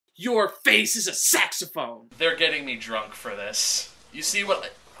Your face is a saxophone. They're getting me drunk for this. You see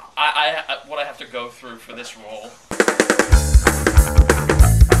what what I have to go through for this role.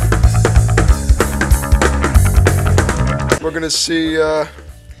 We're gonna see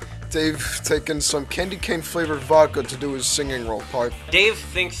Dave taking some candy cane flavored vodka to do his singing role. Pipe. Dave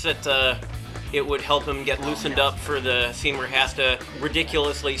thinks that it would help him get loosened up for the scene where he has to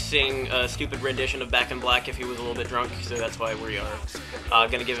ridiculously sing a stupid rendition of Back in Black if he was a little bit drunk, so that's why we are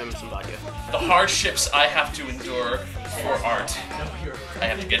gonna give him some vodka. The hardships I have to endure for art. I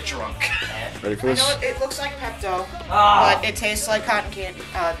have to get drunk. Ready for this? I know it looks like Pepto, but it tastes like cotton candy,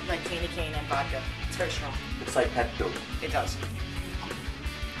 like candy cane and vodka. It's very strong. It's like Pepto. It does.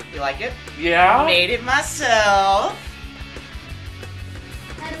 You like it? Yeah? Made it myself.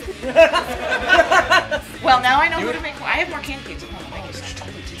 Well, now I know who to make. I have more candy canes at home.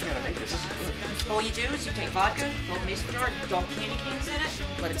 Teach me how to make this. This is good. All you do is you take vodka, throw a mason jar, dump candy canes in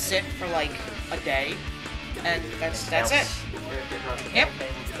it, let it sit for like a day, and that's it. Yep.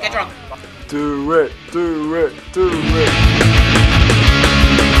 Get drunk. Do it, do it, do it.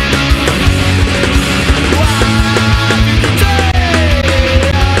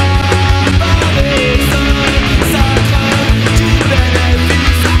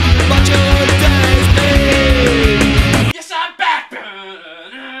 Yes, I'm back.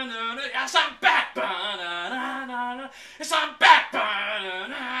 Yes, I'm back. Yes, I'm back.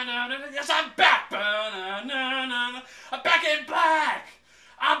 Yes, I'm back. I'm back in black.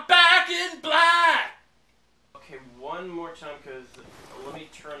 I'm back in black. Okay, one more time, because let me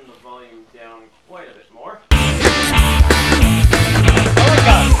turn the volume down quite a bit more. Oh my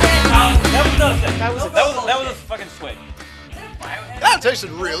god! That was a fucking swing. That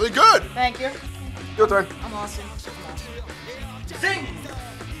tasted really good. Thank you. Your turn. I'm awesome. Sing!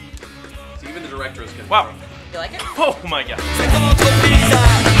 So even the director is good. Wow. You like it? Oh my god.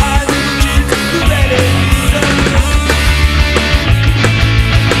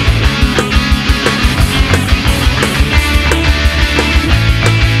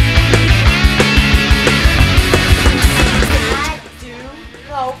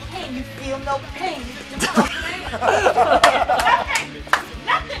 No pain, you feel no pain. You feel no pain.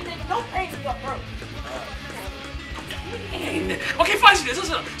 Nothing, no pain in your throat. Okay, fine.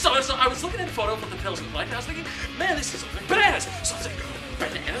 So I was looking at the photo of the pills and I was thinking, man, this is like bananas. So I was like,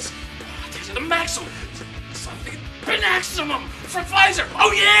 bananas? These are the maximum. So I'm thinking, Banaximum from Pfizer.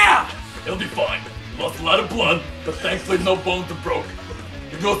 Oh yeah! It'll be fine. Lost a lot of blood, but thankfully no bones are broken.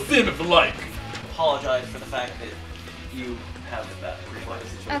 You can go thin if you like. Apologize for the fact that you have that reflex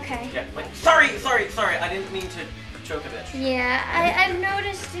situation. Okay. Yeah, like, sorry, I didn't mean to choke a bitch. Yeah, I've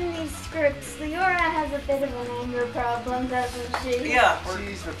noticed in these scripts, Leora has a bit of an anger problem, doesn't she? Yeah.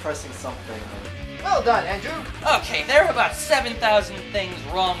 She's repressing something. Well done, Andrew. Okay, there are about 7,000 things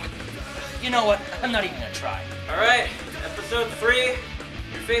wrong with... You know what? I'm not even gonna try. Alright, episode 3, Your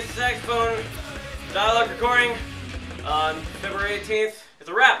Face the Saxophone, dialogue recording on February 18th. It's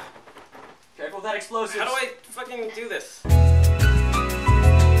a wrap. Careful with that explosive. How do I fucking do this?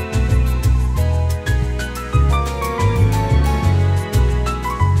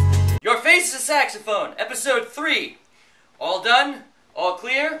 Your Face is a Saxophone, episode 3. All done? All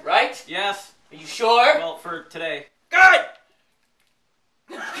clear, right? Yes. Are you sure? Well, for today. Good!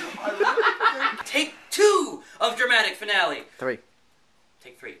 Take 2 of dramatic finale. 3.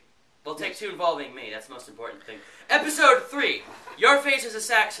 Take 3. Well, take 2 involving me. That's the most important thing. Episode 3. Your Face is a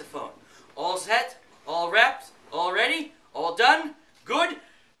Saxophone. All set? All wrapped? All ready? All done? Good?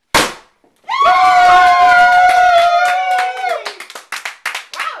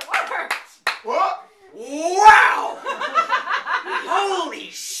 What? Wow! Holy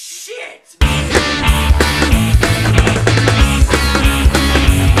shit! Is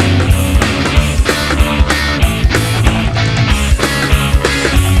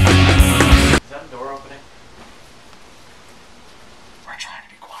that a door opening? We're trying to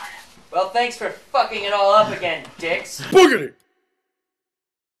be quiet. Well, thanks for fucking it all up again, dicks. Boogity!